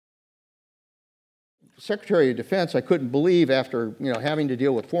Secretary of Defense, I couldn't believe after having to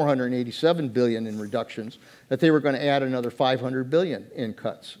deal with $487 billion in reductions that they were going to add another $500 billion in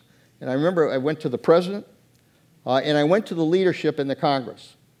cuts. And I remember I went to the President and I went to the leadership in the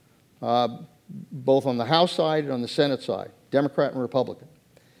Congress, both on the House side and on the Senate side, Democrat and Republican.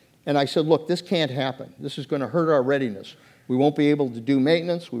 And I said, look, this can't happen. This is going to hurt our readiness. We won't be able to do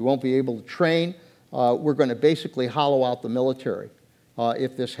maintenance. We won't be able to train. We're going to basically hollow out the military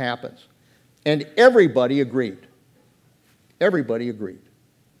if this happens. And everybody agreed. Everybody agreed.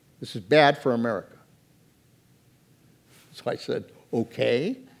 This is bad for America. So I said,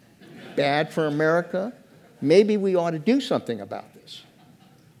 okay, bad for America. Maybe we ought to do something about this.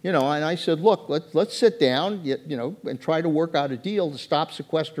 And I said, look, let's sit down, and try to work out a deal to stop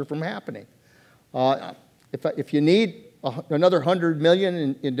sequester from happening. If you need another $100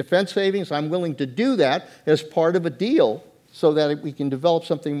 million in defense savings, I'm willing to do that as part of a deal so that we can develop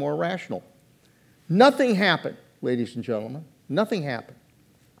something more rational. Nothing happened, ladies and gentlemen. Nothing happened,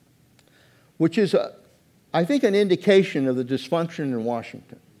 which is, I think, an indication of the dysfunction in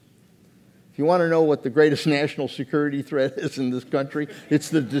Washington. If you want to know what the greatest national security threat is in this country, it's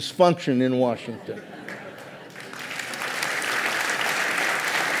the dysfunction in Washington.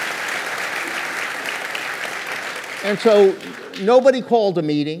 And so nobody called a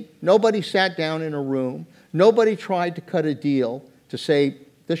meeting. Nobody sat down in a room. Nobody tried to cut a deal to say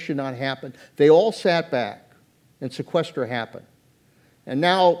this should not happen. They all sat back, and sequester happened. And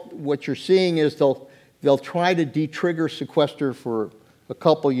now what you're seeing is they'll try to de-trigger sequester for a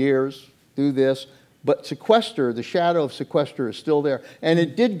couple years, do this, but sequester, the shadow of sequester is still there. And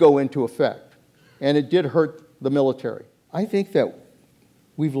it did go into effect, and it did hurt the military. I think that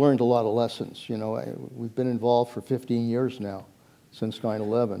we've learned a lot of lessons. We've been involved for 15 years now, since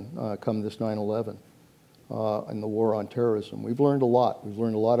 9/11, come this 9/11. And the war on terrorism. We've learned a lot. We've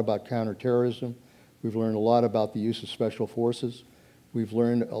learned a lot about counterterrorism. We've learned a lot about the use of special forces. We've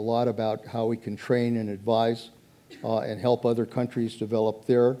learned a lot about how we can train and advise and help other countries develop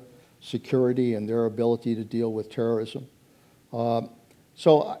their security and their ability to deal with terrorism.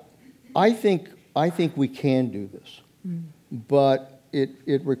 So I think we can do this, but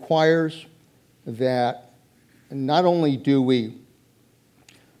it requires that not only do we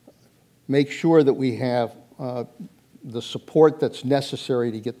make sure that we have the support that's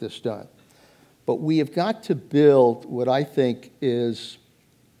necessary to get this done, but we have got to build what I think is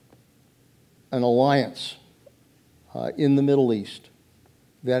an alliance in the Middle East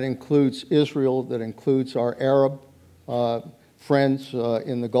that includes Israel, that includes our Arab friends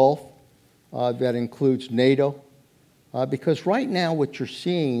in the Gulf, that includes NATO, because right now what you're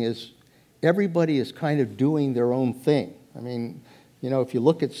seeing is everybody is kind of doing their own thing. I mean, if you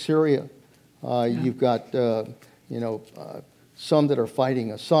look at Syria, you've got, some that are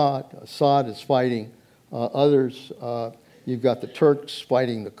fighting Assad. Assad is fighting others. You've got the Turks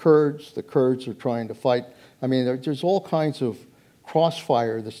fighting the Kurds. The Kurds are trying to fight. I mean, there's all kinds of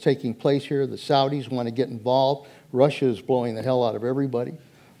crossfire that's taking place here. The Saudis want to get involved. Russia is blowing the hell out of everybody.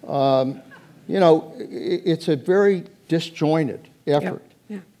 It's a very disjointed effort.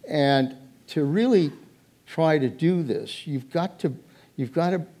 Yep. Yeah. And to really try to do this, you've got to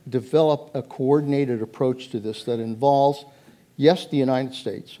develop a coordinated approach to this that involves, yes, the United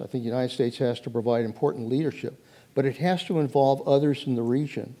States. I think the United States has to provide important leadership, but it has to involve others in the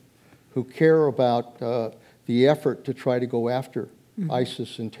region who care about the effort to try to go after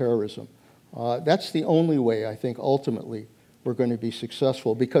ISIS and terrorism. That's the only way, I think, ultimately, we're going to be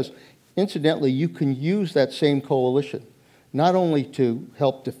successful, because, incidentally, you can use that same coalition not only to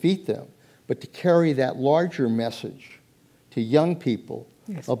help defeat them, but to carry that larger message to young people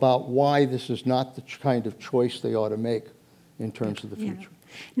about why this is not the kind of choice they ought to make in terms of the future.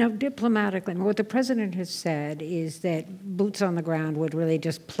 Now, diplomatically, what the president has said is that boots on the ground would really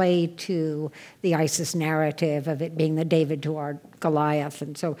just play to the ISIS narrative of it being the David to our Goliath.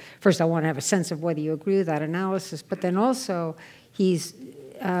 And so, first, I want to have a sense of whether you agree with that analysis. But then also, he's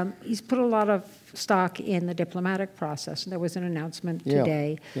put a lot of stock in the diplomatic process. And there was an announcement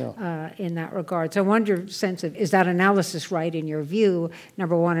today in that regard. So I wonder your sense of, is that analysis right in your view,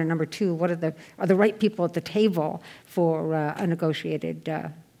 number one, and number two, what are the right people at the table for a negotiated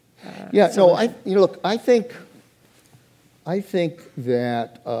solution? Look, I think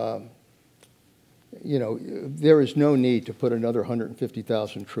that there is no need to put another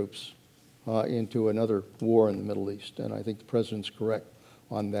 150,000 troops into another war in the Middle East, and I think the president's correct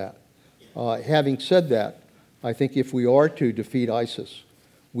on that. Having said that, I think if we are to defeat ISIS,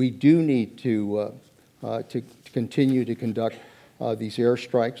 we do need to continue to conduct these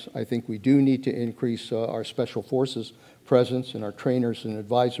airstrikes. I think we do need to increase our special forces presence and our trainers and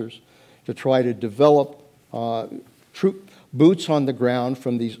advisors. to try to develop boots on the ground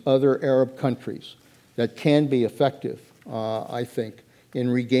from these other Arab countries that can be effective, I think, in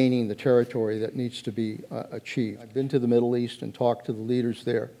regaining the territory that needs to be achieved. I've been to the Middle East and talked to the leaders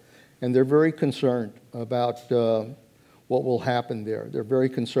there, and they're very concerned about what will happen there. They're very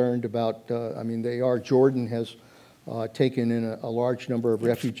concerned about, Jordan has taken in a large number of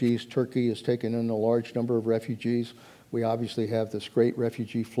refugees. Turkey has taken in a large number of refugees. We obviously have this great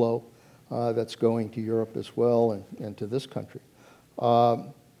refugee flow that's going to Europe as well and to this country.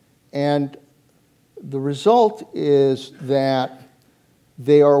 And the result is that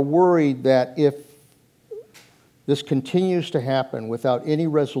they are worried that if this continues to happen without any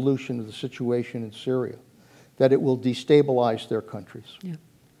resolution of the situation in Syria, that it will destabilize their countries. Yeah.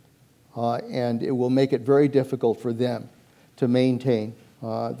 And it will make it very difficult for them to maintain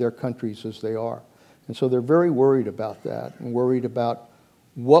their countries as they are. And so they're very worried about that and worried about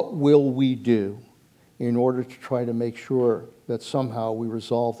what will we do in order to try to make sure that somehow we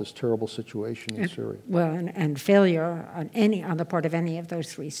resolve this terrible situation in Syria. Well, and failure on the part of any of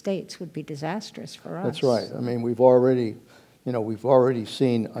those three states would be disastrous for us. That's right. I mean, we've already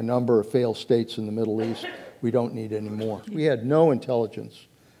seen a number of failed states in the Middle East. We don't need any more. We had no intelligence,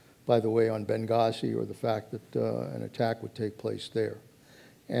 by the way, on Benghazi or the fact that an attack would take place there.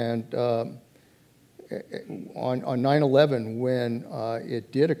 And on 9/11, when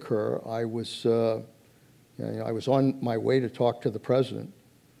it did occur, I was on my way to talk to the president,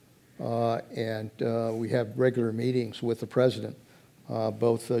 and we have regular meetings with the president.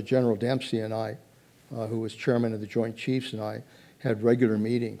 Both General Dempsey and I, who was chairman of the Joint Chiefs, and I had regular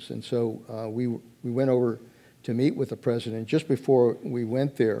meetings. And so we went over to meet with the president. Just before we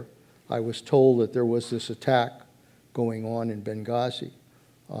went there, I was told that there was this attack going on in Benghazi,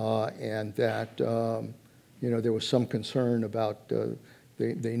 and that there was some concern about,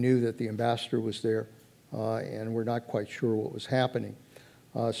 they knew that the ambassador was there, and we're not quite sure what was happening.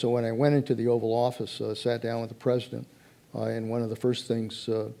 So when I went into the Oval Office, sat down with the president, and one of the first things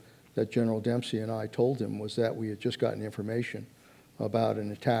that General Dempsey and I told him was that we had just gotten information about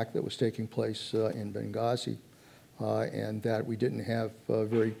an attack that was taking place in Benghazi, and that we didn't have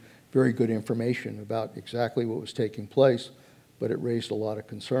very good information about exactly what was taking place, but it raised a lot of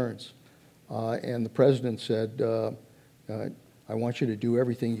concerns. And the president said, I want you to do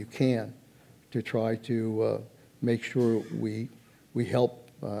everything you can to try to make sure we help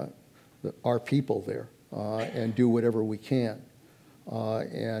our people there and do whatever we can.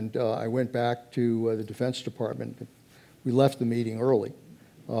 And I went back to the Defense Department. We left the meeting early.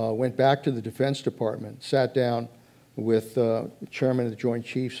 Went back to the Defense Department, sat down with the chairman of the Joint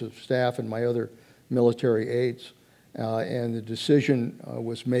Chiefs of Staff and my other military aides, and the decision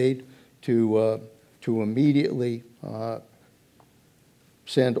was made to immediately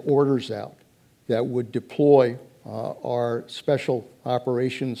send orders out that would deploy our special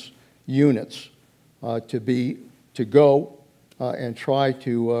operations units to go and try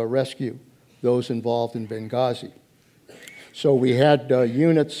to rescue those involved in Benghazi. So we had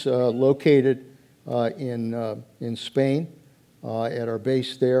units located in Spain at our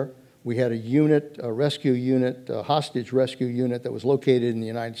base there. We had a rescue unit, a hostage rescue unit that was located in the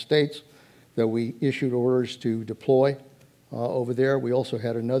United States that we issued orders to deploy over there. We also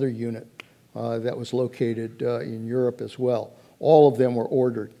had another unit that was located in Europe as well. All of them were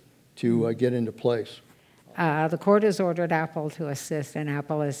ordered to get into place. The court has ordered Apple to assist, and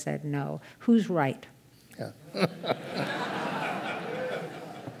Apple has said no. Who's right? Yeah.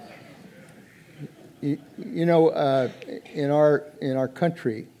 In our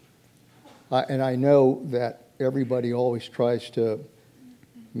country, and I know that everybody always tries to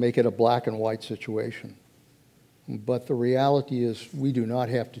make it a black and white situation, but the reality is we do not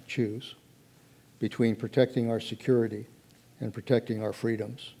have to choose between protecting our security and protecting our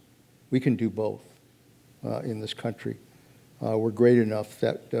freedoms. We can do both in this country. We're great enough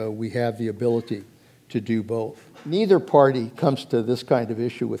that we have the ability to do both. Neither party comes to this kind of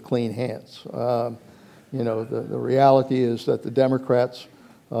issue with clean hands. The reality is that the Democrats,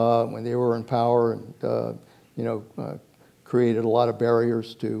 when they were in power, and created a lot of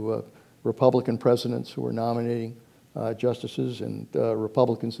barriers to Republican presidents who were nominating justices, and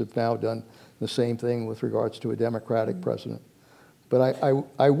Republicans have now done the same thing with regards to a Democratic president. But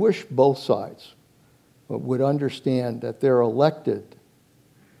I wish both sides would understand that they're elected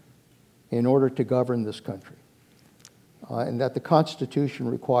in order to govern this country, and that the Constitution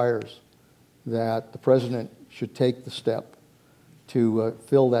requires that the president should take the step to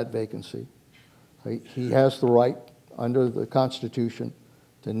fill that vacancy. He has the right under the Constitution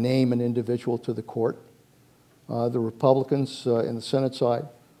to name an individual to the court. The Republicans in the Senate side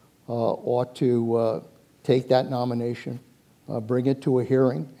ought to take that nomination, bring it to a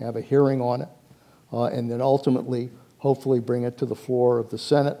hearing, have a hearing on it, and then ultimately, hopefully bring it to the floor of the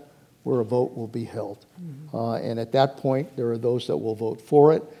Senate where a vote will be held. And at that point, there are those that will vote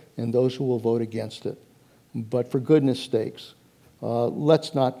for it and those who will vote against it. But for goodness sakes,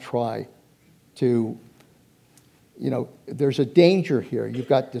 let's not try to, there's a danger here. You've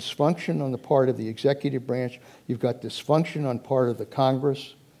got dysfunction on the part of the executive branch. You've got dysfunction on part of the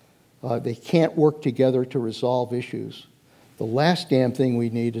Congress. They can't work together to resolve issues. The last damn thing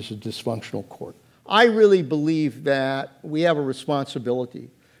we need is a dysfunctional court. I really believe that we have a responsibility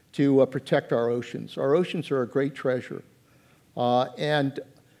to protect our oceans. Our oceans are a great treasure. And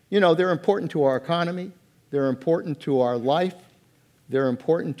they're important to our economy. They're important to our life. They're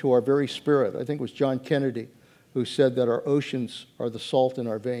important to our very spirit. I think it was John Kennedy who said that our oceans are the salt in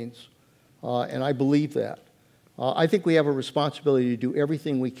our veins. And I believe that. I think we have a responsibility to do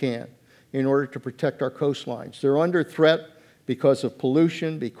everything we can in order to protect our coastlines. They're under threat because of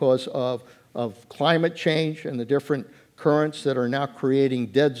pollution, because of climate change and the different currents that are now creating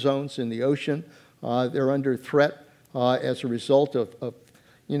dead zones in the ocean. They're under threat as a result of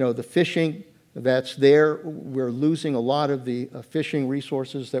the fishing that's there. We're losing a lot of the fishing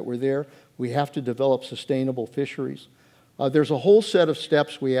resources that were there. We have to develop sustainable fisheries. There's a whole set of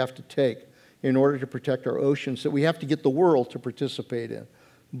steps we have to take in order to protect our oceans that we have to get the world to participate in.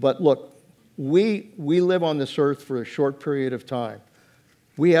 But look, we live on this earth for a short period of time.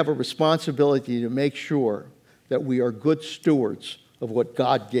 We have a responsibility to make sure that we are good stewards of what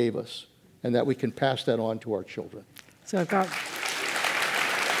God gave us and that we can pass that on to our children. So God.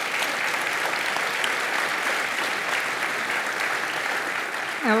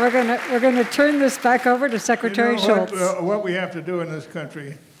 And we're gonna turn this back over to Secretary Shultz. What we have to do in this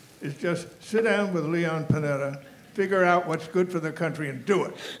country is just sit down with Leon Panetta, figure out what's good for the country, and do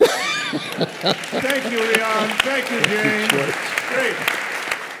it. Thank you, Leon. Thank you, Jane. Great.